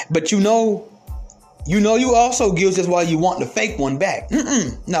 20. But you know you also guilty, that's why you want the fake one back.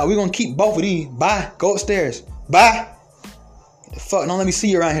 No, we're gonna keep both of these. Bye. Go upstairs. Bye. The fuck, don't let me see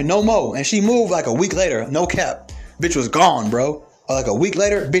you around here no more. And she moved like a week later. No cap. Bitch was gone, bro. Or like a week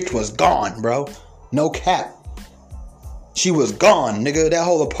later, bitch was gone, bro. No cap. She was gone, nigga. That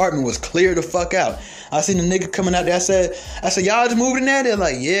whole apartment was clear the fuck out. I seen the nigga coming out there. I said, y'all just moved in there? They're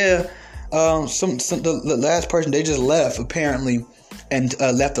like, yeah. The last person, they just left apparently, and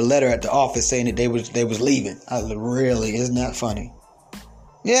left a letter at the office saying that they was leaving. I was like, really? Isn't that funny?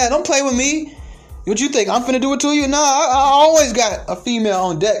 Yeah, don't play with me. What you think? I'm finna do it to you? Nah, I always got a female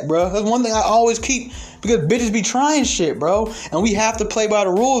on deck, bro. That's one thing I always keep, because bitches be trying shit, bro. And we have to play by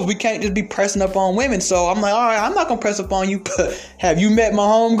the rules. We can't just be pressing up on women. So I'm like, all right, I'm not gonna press up on you. But have you met my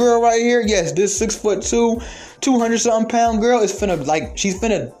homegirl right here? Yes, this 6'2", 200-something pound girl is she's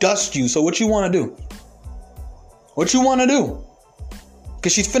finna dust you. So what you wanna do? What you wanna do?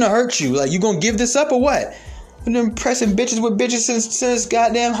 Because she's finna hurt you. Like, you gonna give this up or what? I've been pressing bitches with bitches since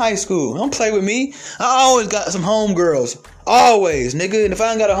goddamn high school. Don't play with me. I always got some homegirls. Always, nigga. And if I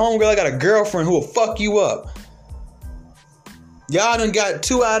ain't got a homegirl, I got a girlfriend who will fuck you up. Y'all done got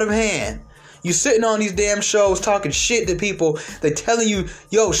too out of hand. You sitting on these damn shows talking shit to people. They telling you,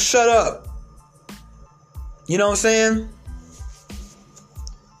 yo, shut up. You know what I'm saying?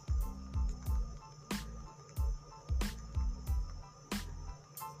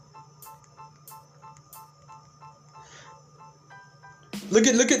 Look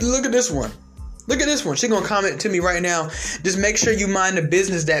at this one. Look at this one. She gonna comment to me right now. Just make sure you mind the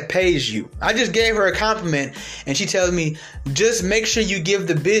business that pays you. I just gave her a compliment, and she tells me, just make sure you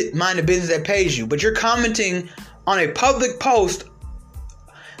mind the business that pays you. But you're commenting on a public post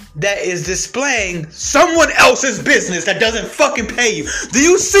that is displaying someone else's business that doesn't fucking pay you. Do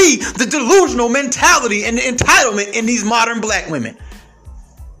you see the delusional mentality and the entitlement in these modern black women?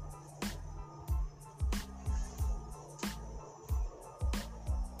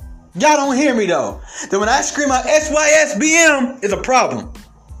 Y'all don't hear me though. Then when I scream out SYSBM, it's a problem.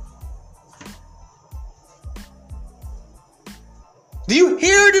 Do you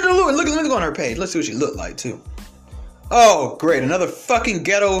hear the look? Look on her page. Let's see what she looked like too. Oh, great. Another fucking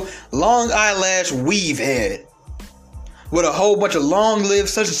ghetto long eyelash weave head. With a whole bunch of long live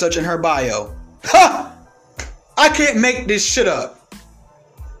such and such in her bio. Ha! I can't make this shit up.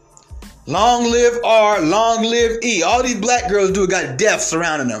 Long live R, long live E. All these black girls do got death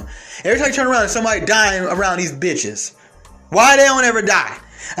surrounding them. Every time you turn around, there's somebody dying around these bitches. Why they don't ever die?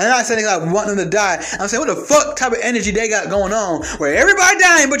 And I'm not saying I want them to die. I'm saying what the fuck type of energy they got going on where everybody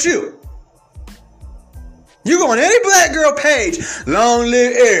dying but you. You go on any black girl page, long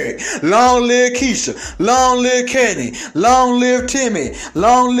live Eric, long live Keisha, long live Kenny, long live Timmy,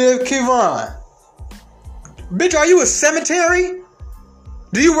 long live Kevon. Bitch, are you a cemetery?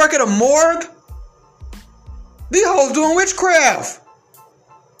 Do you work at a morgue? These hoes doing witchcraft.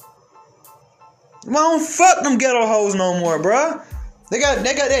 Well, don't fuck them ghetto hoes no more, bruh. They got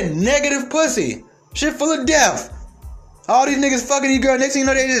that negative pussy. Shit full of death. All these niggas fucking these girls, next thing you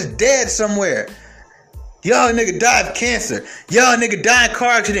know, they just dead somewhere. Y'all nigga died of cancer. Y'all nigga died in car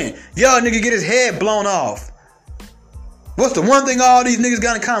accident. Y'all nigga get his head blown off. What's the one thing all these niggas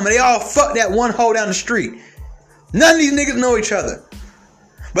got in common? They all fuck that one hoe down the street. None of these niggas know each other.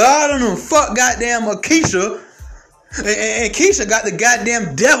 But all of them fuck goddamn Keisha. And Keisha got the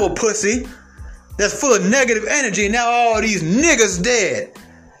goddamn devil pussy that's full of negative energy. And now all these niggas dead.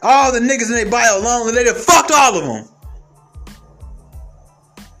 All the niggas in their bio alone, they done fucked all of them.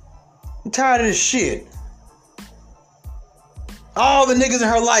 I'm tired of this shit. All the niggas in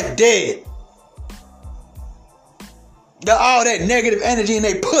her life dead. Got all that negative energy in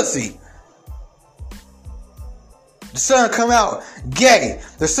their pussy. The son come out gay.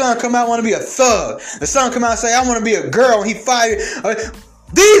 The son come out want to be a thug. The son come out and say, I want to be a girl. And he fired.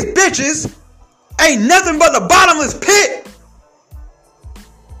 These bitches ain't nothing but the bottomless pit.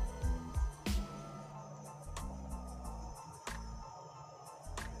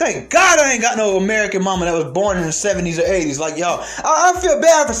 Thank God I ain't got no American mama that was born in the 70s or 80s like y'all. I feel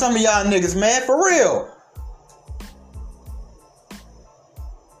bad for some of y'all niggas, man. For real.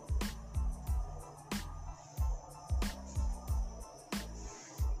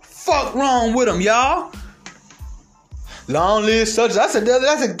 Fuck wrong with them, y'all. Long live such. That's a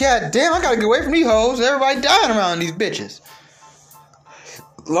goddamn. I gotta get away from these hoes. Everybody dying around these bitches.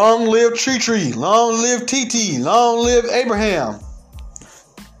 Long live Tree. Long live TT. Long live Abraham.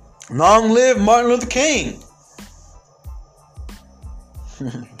 Long live Martin Luther King.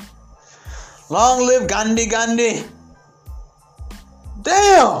 Long live Gandhi.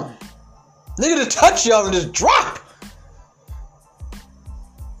 Damn. Nigga to touch y'all and just drop.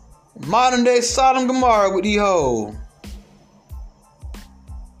 Modern day Sodom Gomorrah with these hoes.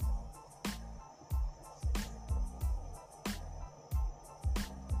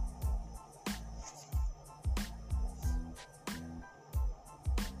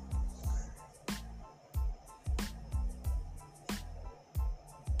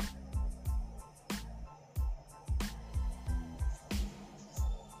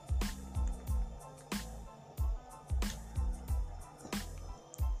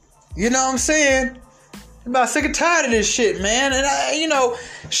 You know what I'm saying? I'm about sick and tired of this shit, man. And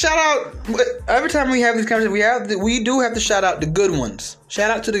shout out every time we have these conversations. We do have to shout out the good ones. Shout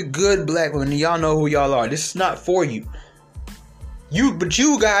out to the good black women. Y'all know who y'all are. This is not for you. But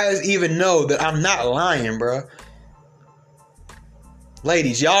you guys even know that I'm not lying, bro.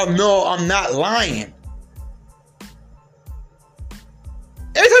 Ladies, y'all know I'm not lying.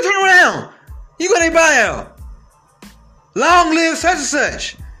 Every time I turn around, you got a bio. Long live such and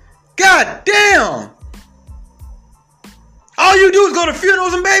such. God damn! All you do is go to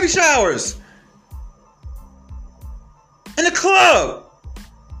funerals and baby showers. In the club.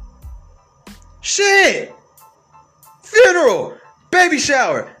 Shit. Funeral, baby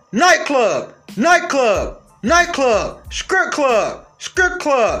shower, nightclub, strip club,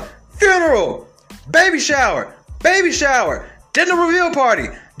 funeral, baby shower, gender reveal party,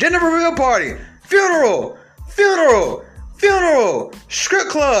 funeral, strip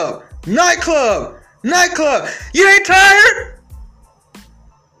club, nightclub. You ain't tired?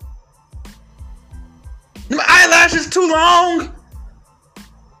 My eyelashes too long?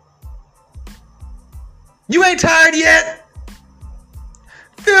 You ain't tired yet?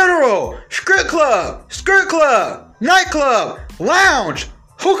 Funeral, strip club, nightclub, lounge,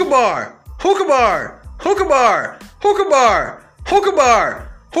 hookah bar,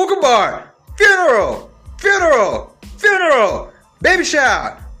 funeral, baby shower.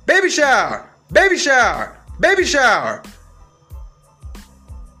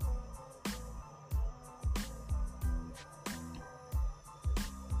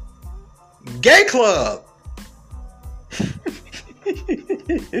 Gay club.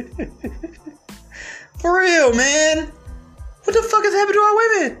 For real, man. What the fuck is happening to our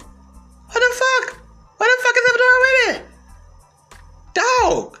women? What the fuck? What the fuck is happening to our women?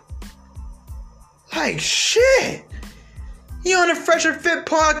 Dog. Like shit. You on the Fresh and Fit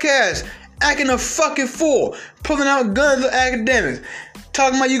podcast, acting a fucking fool, pulling out guns at academics,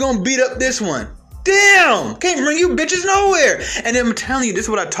 talking about you gonna beat up this one. Damn! Can't bring you bitches nowhere. And then I'm telling you, this is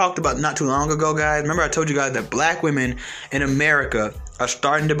what I talked about not too long ago, guys. Remember I told you guys that black women in America are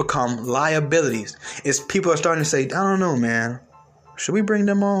starting to become liabilities. It's people are starting to say, I don't know, man. Should we bring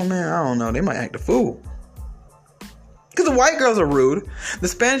them on, man? I don't know. They might act a fool. Because the white girls are rude. The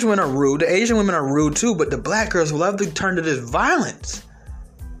Spanish women are rude. The Asian women are rude too. But the black girls love to turn to this violence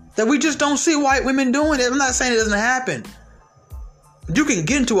that we just don't see white women doing it. I'm not saying it doesn't happen. You can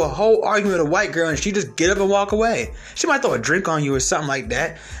get into a whole argument with a white girl and she just get up and walk away. She might throw a drink on you or something like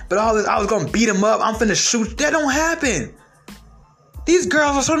that. But all this, I was going to beat him up. I'm finna shoot. That don't happen. These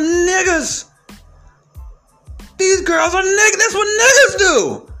girls are some niggas. These girls are niggas. That's what niggas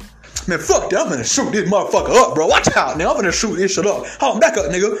do. Man, fuck that. I'm finna shoot this motherfucker up, bro. Watch out, now. I'm finna shoot this shit up. Hold on, back up,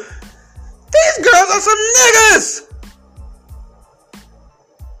 nigga. These girls are some niggas.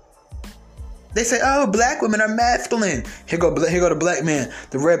 They say, oh, black women are masculine. Here go the black man,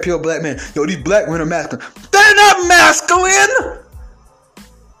 the red pill black man. Yo, these black women are masculine. They're not masculine.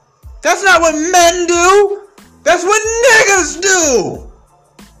 That's not what men do. That's what niggas do.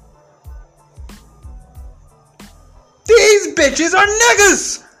 These bitches are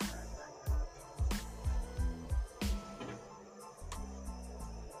niggas.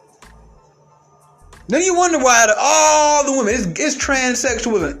 Then you wonder why out of all the women, it's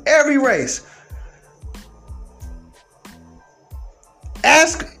transsexuals in every race.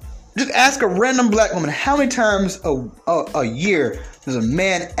 Just ask a random black woman, how many times a year does a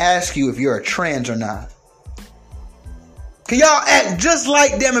man ask you if you're a trans or not? Can y'all act just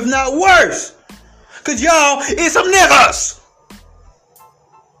like them, if not worse? Cause y'all is some niggas.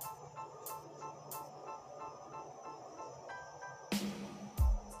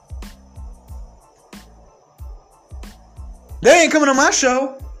 They ain't coming on my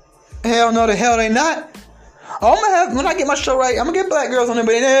show. Hell no, the hell they not. I'm gonna have, when I get my show right, I'm gonna get black girls on there,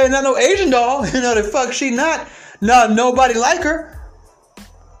 but they ain't not no Asian doll. You know the fuck she not. Not nobody like her.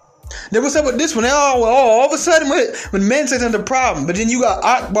 Then what's up with this one? All of a sudden, when men say something, the problem. But then you got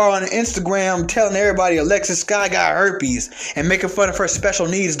Akbar on Instagram telling everybody Alexis Sky got herpes and making fun of her special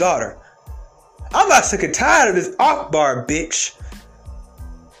needs daughter. I'm about sick and tired of this Akbar bitch.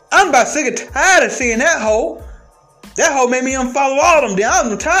 I'm about sick and tired of seeing that hoe. That hoe made me unfollow all them.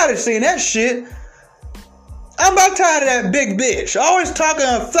 I'm tired of seeing that shit. I'm about tired of that big bitch. Always talking,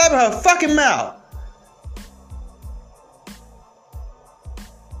 flapping her fucking mouth.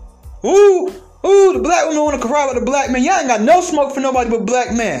 Ooh, the black woman want to cry about the black man. Y'all ain't got no smoke for nobody but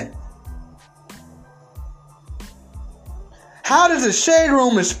black men. How does the Shade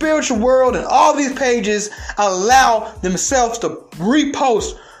Room and Spiritual World and all these pages allow themselves to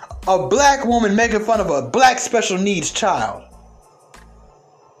repost a black woman making fun of a black special needs child?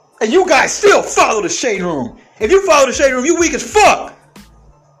 And you guys still follow the Shade Room. If you follow the Shade Room, you weak as fuck.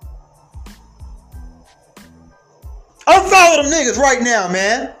 Unfollow them niggas right now,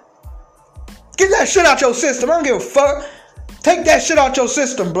 man. Get that shit out your system. I don't give a fuck. Take that shit out your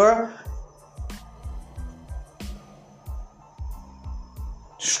system, bruh.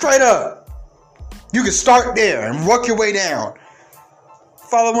 Straight up. You can start there and work your way down.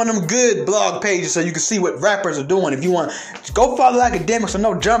 Follow one of them good blog pages so you can see what rappers are doing. If you want, just go follow academics or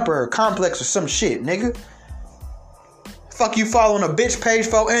No Jumper or Complex or some shit, nigga. Fuck you following a bitch page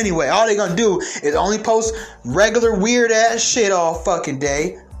for anyway. All they gonna do is only post regular weird ass shit all fucking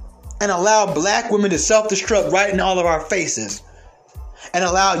day and allow black women to self-destruct right in all of our faces. And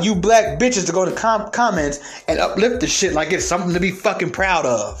allow you black bitches to go to comments and uplift the shit like it's something to be fucking proud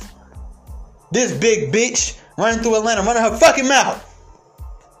of. This big bitch running through Atlanta, running her fucking mouth.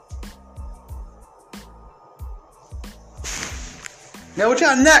 Now what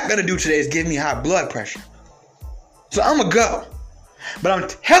y'all not gonna do today is give me high blood pressure. So I'ma go. But I'm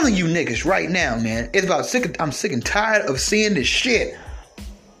telling you niggas right now, man, I'm sick and tired of seeing this shit.